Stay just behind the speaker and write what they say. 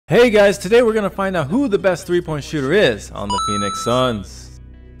Hey guys, today we're going to find out who the best three-point shooter is on the Phoenix Suns.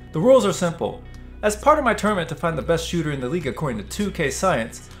 The rules are simple. As part of my tournament to find the best shooter in the league according to 2K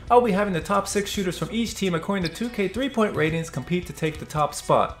Science, I'll be having the top 6 shooters from each team according to 2K 3-point ratings compete to take the top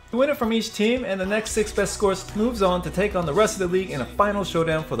spot. The winner from each team and the next 6 best scores moves on to take on the rest of the league in a final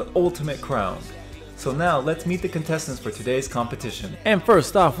showdown for the ultimate crown. So now let's meet the contestants for today's competition. And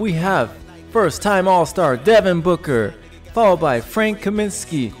first off we have first time All-Star Devin Booker, followed by Frank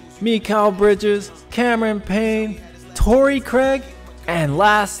Kaminsky, Mikal Bridges, Cameron Payne, Torrey Craig, and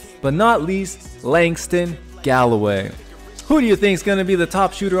last but not least, Langston Galloway. Who do you think is going to be the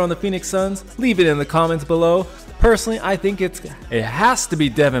top shooter on the Phoenix Suns? Leave it in the comments below. Personally, I think it has to be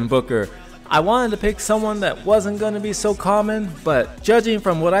Devin Booker. I wanted to pick someone that wasn't going to be so common, but judging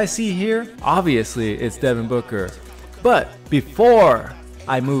from what I see here, obviously it's Devin Booker. But before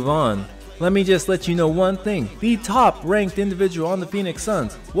I move on, let me just let you know one thing. The top ranked individual on the Phoenix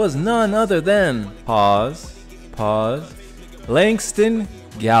Suns was none other than Langston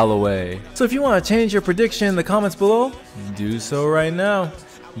Galloway. So if you want to change your prediction in the comments below, do so right now.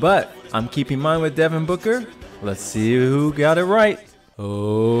 But I'm keeping mine with Devin Booker. Let's see who got it right. Okay,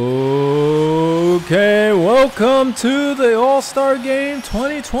 welcome to the All-Star Game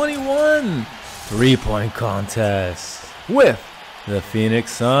 2021 3-point contest with the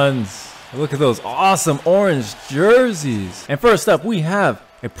Phoenix Suns. Look at those awesome orange jerseys. And first up, we have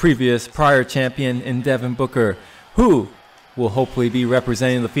a prior champion in Devin Booker, who will hopefully be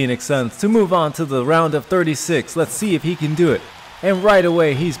representing the Phoenix Suns to move on to the round of 36. Let's see if he can do it. And right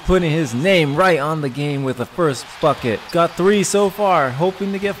away, he's putting his name right on the game with the first bucket. Got 3 so far,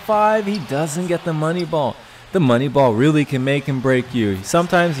 hoping to get 5. He doesn't get the money ball. The money ball really can make and break you.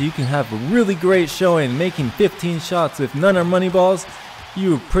 Sometimes you can have a really great showing, making 15 shots. If none are money balls,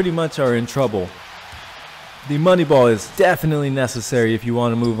 you pretty much are in trouble. The money ball is definitely necessary if you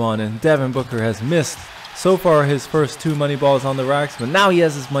want to move on, and Devin Booker has missed so far his first 2 money balls on the racks, but now he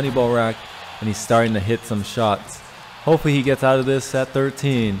has his money ball rack and he's starting to hit some shots. Hopefully he gets out of this at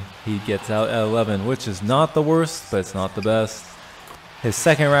 13. He gets out at 11, which is not the worst, but it's not the best. His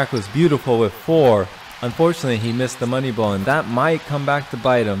second rack was beautiful with 4. Unfortunately, he missed the money ball, and that might come back to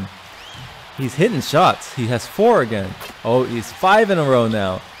bite him. He's hitting shots. He has 4 again. Oh, he's 5 in a row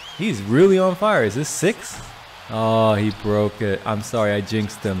now. He's really on fire. Is this 6? Oh, he broke it. I'm sorry, I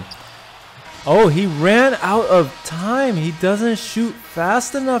jinxed him. Oh, he ran out of time. He doesn't shoot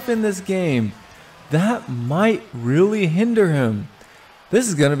fast enough in this game. That might really hinder him. This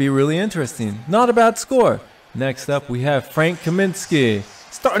is going to be really interesting. Not a bad score. Next up, we have Frank Kaminsky.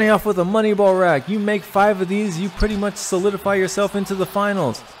 Starting off with a money ball rack. You make 5 of these, you pretty much solidify yourself into the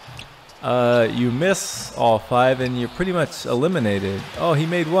finals. You miss all 5 and you're pretty much eliminated. Oh, he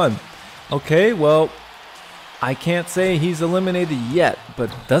made 1. Okay, well, I can't say he's eliminated yet,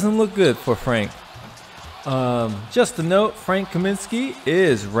 but doesn't look good for Frank. Just a note, Frank Kaminsky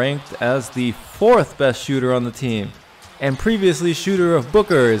is ranked as the 4th best shooter on the team, and previously shooter of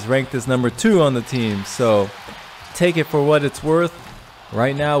Booker is ranked as number 2 on the team, so take it for what it's worth.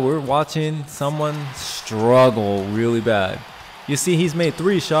 Right now we're watching someone struggle really bad. You see, he's made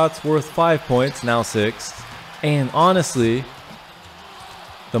 3 shots worth 5 points, now 6, and honestly,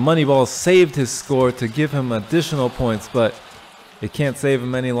 the money ball saved his score to give him additional points, but it can't save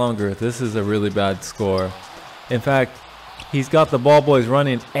him any longer. This is a really bad score. In fact, he's got the ball boys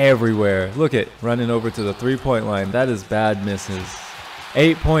running everywhere. Look at running over to the 3-point line. That is bad misses.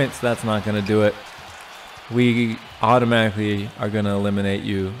 8 points, that's not going to do it. We automatically are going to eliminate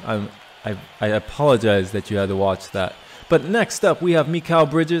you. I apologize that you had to watch that. But next up, we have Mikal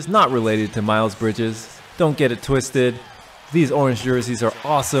Bridges, not related to Miles Bridges. Don't get it twisted. These orange jerseys are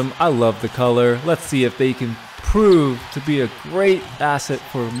awesome. I love the color. Let's see if they can prove to be a great asset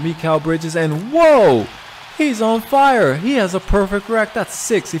for Mikal Bridges. And whoa, he's on fire. He has a perfect rack. That's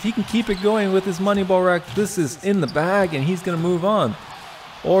 6. If he can keep it going with his money ball rack, this is in the bag and he's going to move on.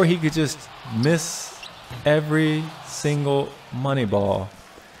 Or he could just miss every single money ball.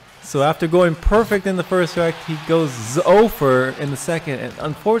 So after going perfect in the first rack, he goes 0 in the second. And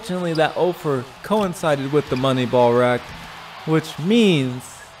unfortunately, that 0 coincided with the money ball rack, which means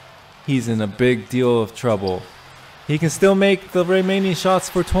he's in a big deal of trouble. He can still make the remaining shots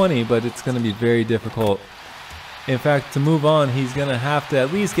for 20, but it's going to be very difficult. In fact, to move on, he's going to have to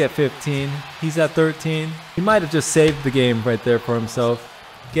at least get 15. He's at 13. He might have just saved the game right there for himself.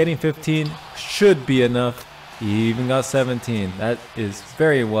 Getting 15 should be enough. He even got 17. That is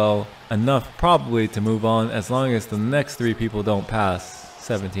very well enough probably to move on, as long as the next 3 people don't pass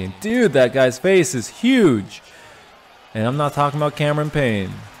 17. Dude, that guy's face is huge. And I'm not talking about Cameron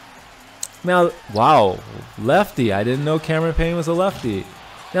Payne. Now, wow, lefty. I didn't know Cameron Payne was a lefty.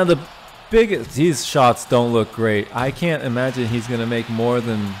 Now the biggest, these shots don't look great. I can't imagine he's going to make more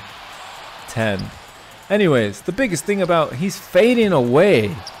than 10. Anyways, the biggest thing about, he's fading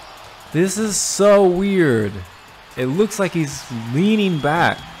away. This is so weird. It looks like he's leaning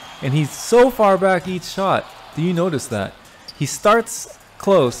back, and he's so far back each shot. Do you notice that? He starts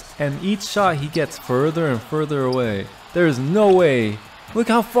close, and each shot he gets further and further away. There's no way. Look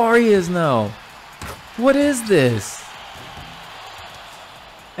how far he is now. What is this?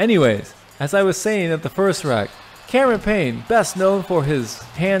 Anyways, as I was saying at the first rack, Cameron Payne, best known for his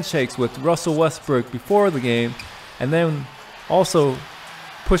handshakes with Russell Westbrook before the game, and then also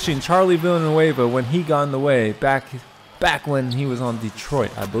pushing Charlie Villanueva when he got in the way back when he was on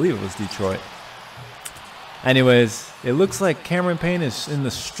Detroit. I believe it was Detroit. Anyways, it looks like Cameron Payne is in the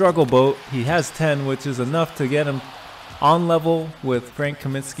struggle boat. He has 10, which is enough to get him on level with Frank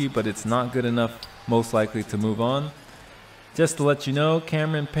Kaminsky, but it's not good enough, most likely, to move on. Just to let you know,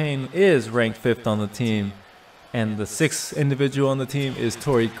 Cameron Payne is ranked 5th on the team, and the 6th individual on the team is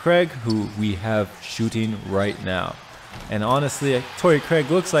Torrey Craig, who we have shooting right now. And honestly, Torrey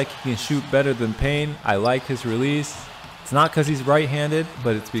Craig looks like he can shoot better than Payne. I like his release. It's not because he's right-handed,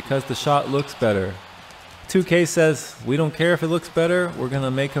 but it's because the shot looks better. 2K says, we don't care if it looks better, we're going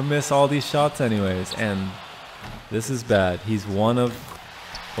to make him miss all these shots anyways. And this is bad. He's 2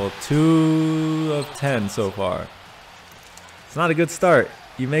 of 10 so far. It's not a good start.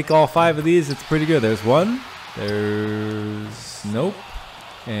 You make all 5 of these, it's pretty good. There's 1. There's nope.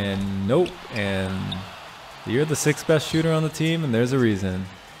 And nope. And you're the 6th best shooter on the team, and there's a reason.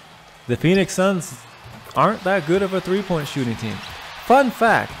 The Phoenix Suns aren't that good of a three-point shooting team. Fun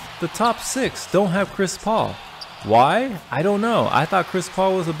fact, the top 6 don't have Chris Paul. Why? I don't know. I thought Chris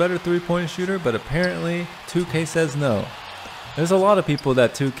Paul was a better three-point shooter, but apparently 2K says no. There's a lot of people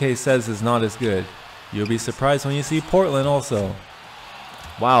that 2K says is not as good. You'll be surprised when you see Portland also.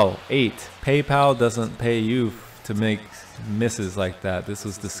 Wow, 8. PayPal doesn't pay you to make misses like that. This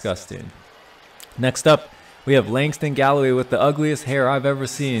was disgusting. Next up, we have Langston Galloway with the ugliest hair I've ever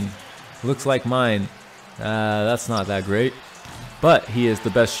seen. Looks like mine. That's not that great. But he is the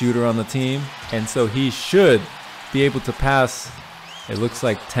best shooter on the team, and so he should be able to pass. It looks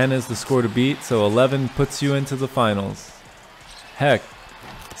like 10 is the score to beat, so 11 puts you into the finals. Heck,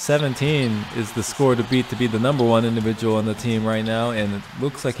 17 is the score to beat to be the #1 individual on the team right now, and it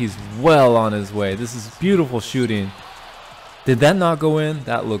looks like he's well on his way. This is beautiful shooting. Did that not go in?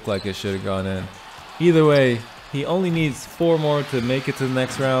 That looked like it should have gone in. Either way, he only needs 4 more to make it to the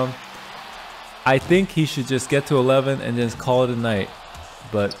next round. I think he should just get to 11 and just call it a night.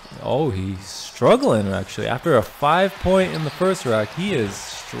 But, oh, he's struggling actually. After a 5-point in the first rack, he is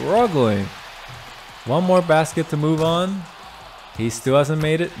struggling. 1 more basket to move on. He still hasn't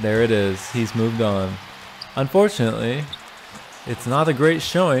made it. There it is. He's moved on. Unfortunately, it's not a great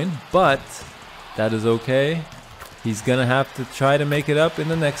showing, but that is okay. He's going to have to try to make it up in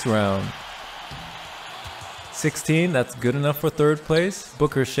the next round. 16, that's good enough for 3rd place.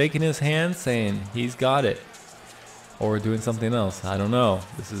 Booker shaking his hand saying he's got it. Or doing something else. I don't know.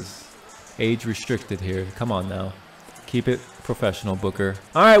 This is age restricted here. Come on now. Keep it professional, Booker.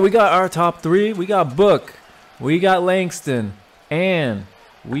 Alright, we got our top 3. We got Book. We got Langston. And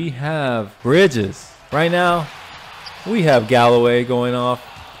we have Bridges. Right now, we have Galloway going off.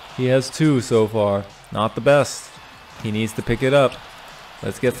 He has 2 so far. Not the best. He needs to pick it up.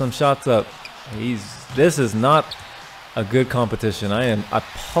 Let's get some shots up. This is not a good competition. I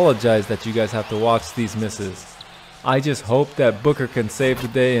apologize that you guys have to watch these misses. I just hope that Booker can save the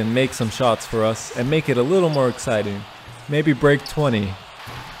day and make some shots for us and make it a little more exciting. Maybe break 20.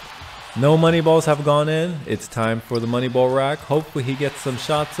 No money balls have gone in. It's time for the money ball rack. Hopefully he gets some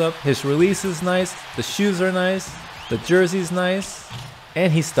shots up. His release is nice. The shoes are nice. The jersey's nice.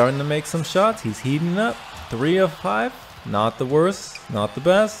 And he's starting to make some shots. He's heating up. 3 of 5. Not the worst. Not the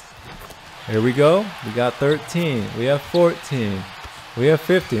best. Here we go. We got 13. We have 14. We have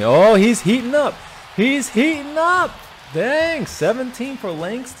 15. Oh, he's heating up. He's heating up. Dang, 17 for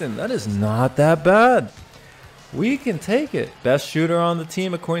Langston. That is not that bad. We can take it. Best shooter on the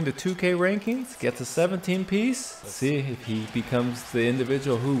team according to 2K rankings. Gets a 17 piece. Let's see if he becomes the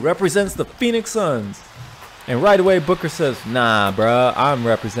individual who represents the Phoenix Suns. And right away, Booker says, nah, bruh, I'm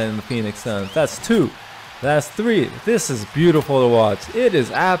representing the Phoenix Suns. That's 2. That's 3. This is beautiful to watch. It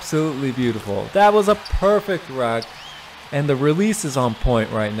is absolutely beautiful. That was a perfect rack. And the release is on point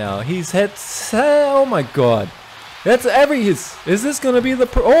right now. He's hit, oh my god. That's is this going to be the,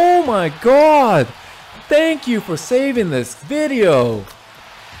 oh my god. Thank you for saving this video.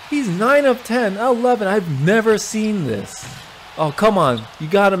 He's 9 of 10, 11. I've never seen this. Oh, come on. You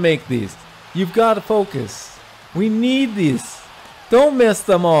got to make these. You've got to focus. We need these. Don't miss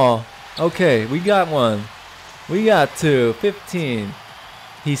them all. Okay, we got one. We got two. 15.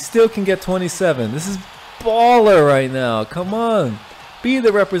 He still can get 27. This is baller right now. Come on. Be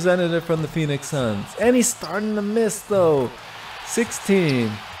the representative from the Phoenix Suns. And he's starting to miss though.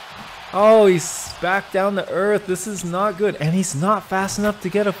 16. Oh, he's back down to earth. This is not good. And he's not fast enough to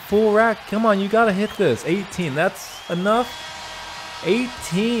get a full rack. Come on, you got to hit this. 18. That's enough.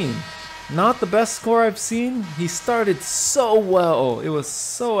 18. Not the best score I've seen. He started so well. It was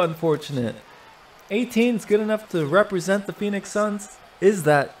so unfortunate. 18 is good enough to represent the Phoenix Suns. Is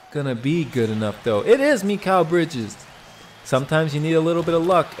that going to be good enough though? It is Mikal Bridges. Sometimes you need a little bit of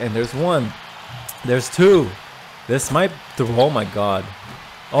luck. And there's one. There's two. This might... Oh my god.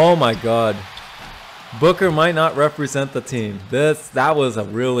 Oh my god. Booker might not represent the team. That was a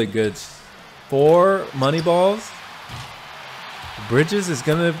really good 4 money balls. Bridges is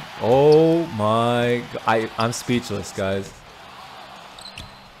gonna... Oh my... I'm speechless, guys.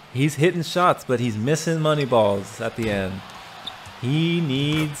 He's hitting shots, but he's missing money balls at the end. He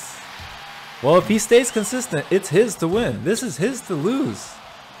needs... Well, if he stays consistent, it's his to win. This is his to lose.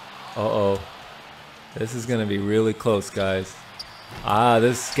 Uh-oh. This is gonna be really close, guys.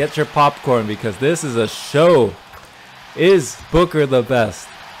 Get your popcorn because this is a show. Is Booker the best?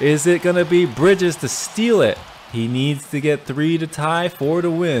 Is it gonna be Bridges to steal it? He needs to get 3 to tie, 4 to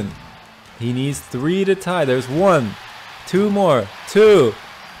win. He needs 3 to tie. There's 1, 2 more, 2,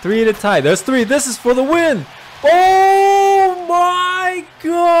 3 to tie. There's 3. This is for the win. Oh my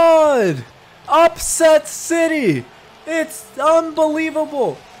god! Upset City. It's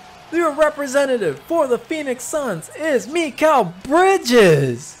unbelievable. Your representative for the Phoenix Suns is Mikal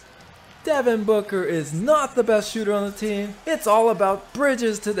Bridges. Devin Booker is not the best shooter on the team. It's all about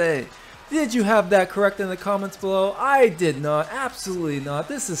Bridges today. Did you have that correct in the comments below? I did not. Absolutely not.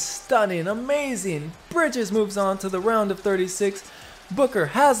 This is stunning. Amazing. Bridges moves on to the round of 36. Booker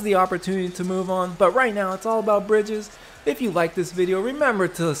has the opportunity to move on, but right now it's all about Bridges. If you like this video, remember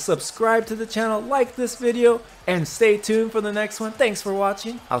to subscribe to the channel, like this video, and stay tuned for the next one. Thanks for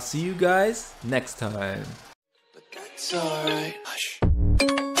watching. I'll see you guys next time. But that's alright.